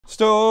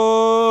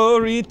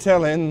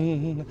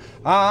storytelling.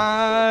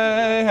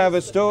 I have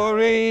a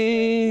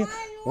story.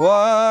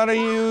 What are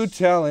you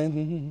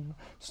telling?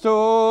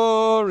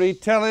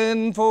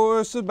 Storytelling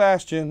for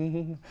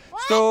Sebastian.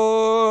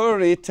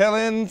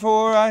 Storytelling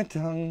for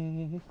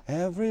Itung.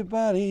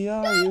 Everybody,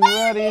 are you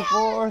ready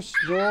for a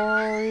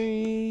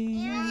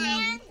story?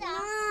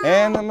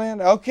 And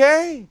Amanda,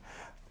 okay.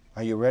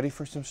 Are you ready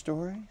for some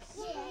stories?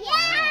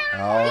 Yeah.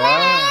 All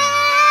right.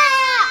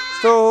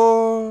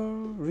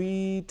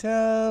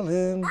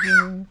 Storytelling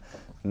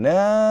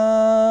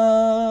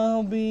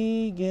now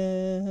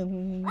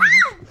begins.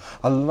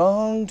 A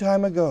long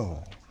time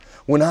ago,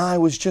 when I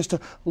was just a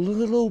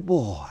little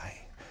boy,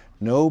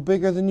 no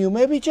bigger than you,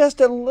 maybe just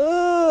a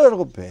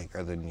little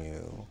bigger than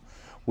you,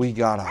 we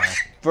got our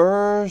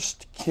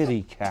first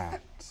kitty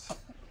cat.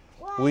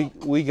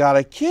 We got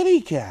a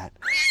kitty cat.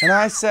 And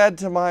I said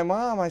to my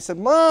mom, I said,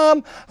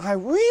 Mom, I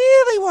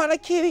really want a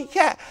kitty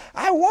cat.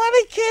 I want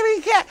a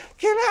kitty cat.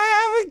 Can I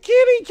have a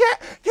kitty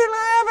cat? Can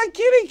I have a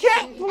kitty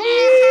cat,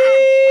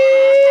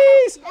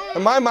 please?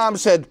 And my mom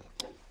said,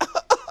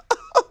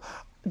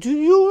 do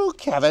you,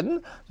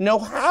 Kevin, know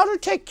how to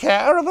take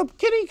care of a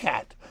kitty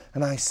cat?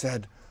 And I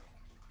said,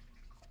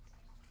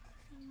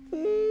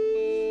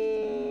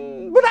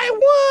 but I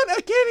want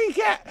a kitty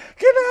cat.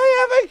 Can I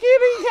have a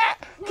kitty cat?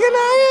 Can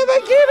I have a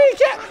kitty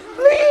cat,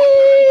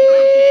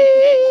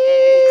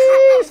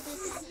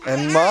 please?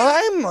 And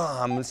my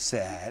mom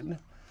said,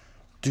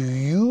 do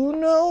you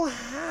know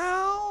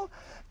how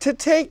to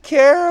take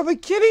care of a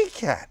kitty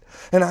cat?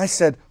 And I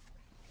said,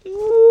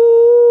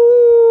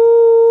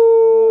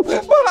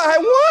 but I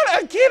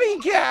want a kitty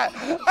cat.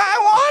 I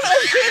want a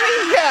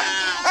kitty cat.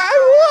 I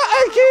want a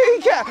kitty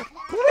cat,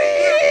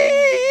 please.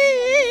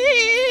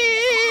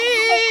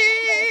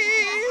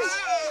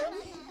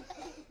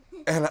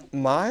 And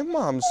my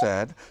mom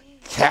said,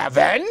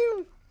 Kevin,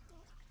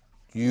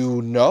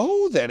 you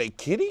know that a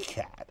kitty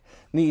cat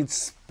needs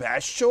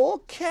special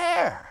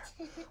care.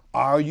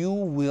 Are you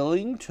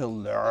willing to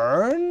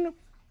learn?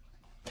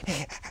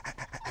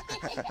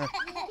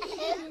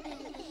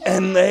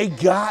 And they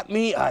got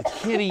me a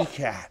kitty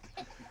cat.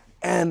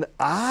 And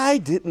I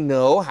didn't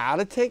know how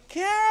to take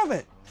care of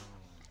it.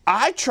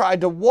 I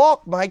tried to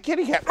walk my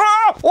kitty cat.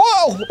 Ah,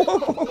 whoa!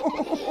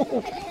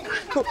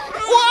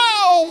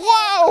 Whoa,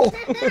 whoa!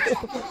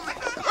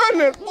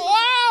 Goodness,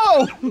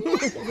 whoa!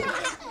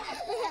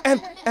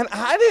 And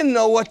I didn't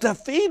know what to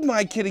feed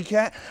my kitty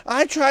cat.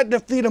 I tried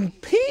to feed him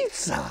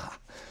pizza.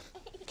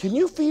 Can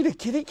you feed a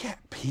kitty cat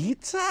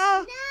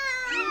pizza?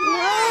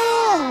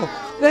 No,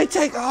 they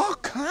take all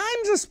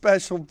kinds of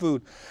special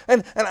food.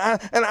 And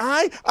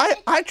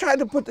I tried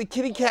to put the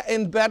kitty cat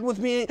in bed with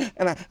me,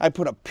 and I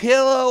put a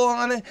pillow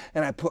on it,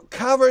 and I put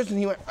covers, and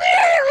he went,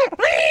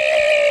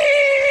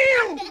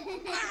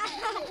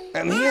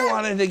 and he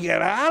wanted to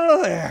get out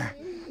of there.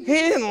 He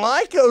didn't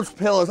like those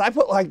pillows. I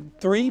put like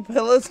 3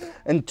 pillows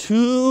and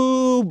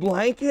 2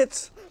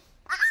 blankets.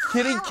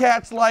 Kitty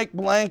cats like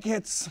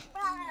blankets.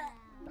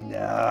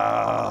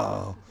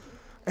 No.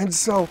 And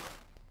so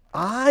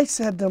I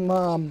said to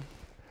Mom,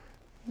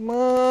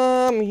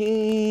 Mommy,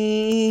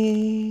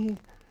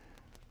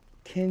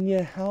 can you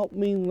help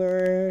me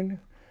learn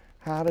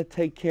how to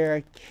take care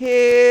of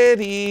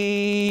Kitty?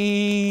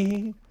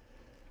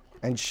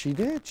 And she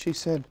did. She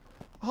said,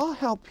 I'll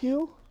help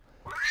you.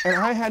 And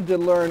I had to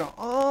learn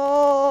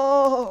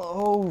all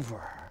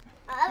over.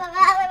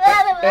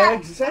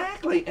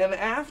 Exactly. And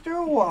after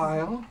a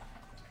while,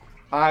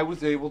 I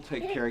was able to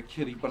take care of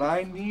Kitty, but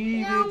I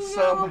needed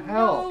some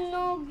help.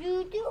 No,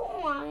 you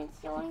don't want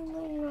to. So I'm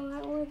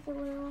not with a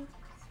little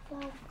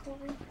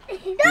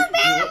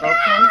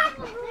Okay.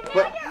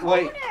 But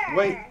wait.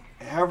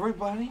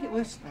 Everybody,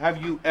 listen. Have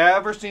you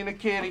ever seen a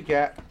kitty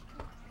cat?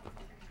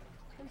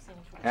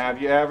 Have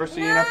you ever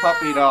seen a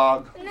puppy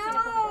dog? No.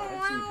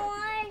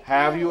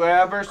 Have you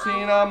ever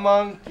seen a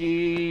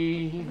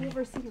monkey?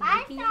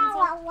 I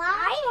saw a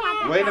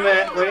lion. Wait a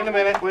minute.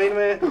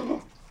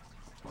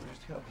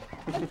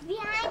 It's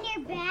behind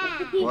your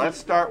back. Let's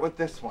start with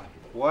this one.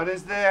 What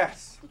is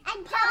this? A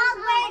dog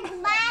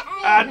wearing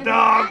glasses. A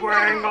dog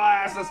wearing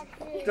glasses.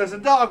 Does a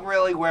dog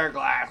really wear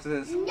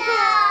glasses? No.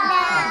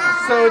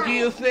 So do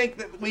you think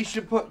that we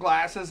should put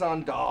glasses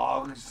on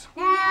dogs?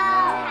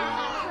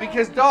 No.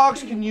 Because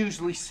dogs can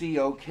usually see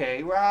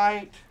okay,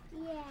 right?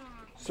 Yeah.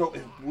 So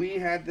if we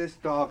had this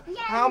dog,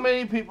 how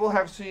many people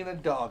have seen a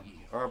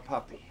doggy or a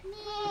puppy?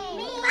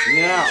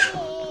 Me. Now,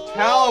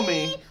 tell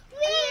me.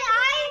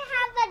 I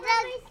have a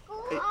doggy.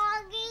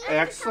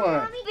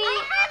 Excellent.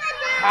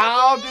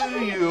 How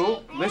do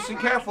you, listen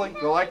carefully,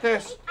 go like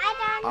this.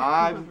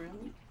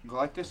 Go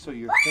like this so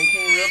you're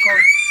thinking real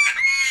close.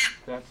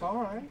 That's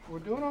all right. We're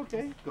doing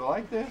okay. Go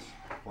like this.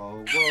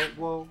 Whoa, whoa,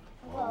 whoa,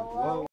 whoa, whoa.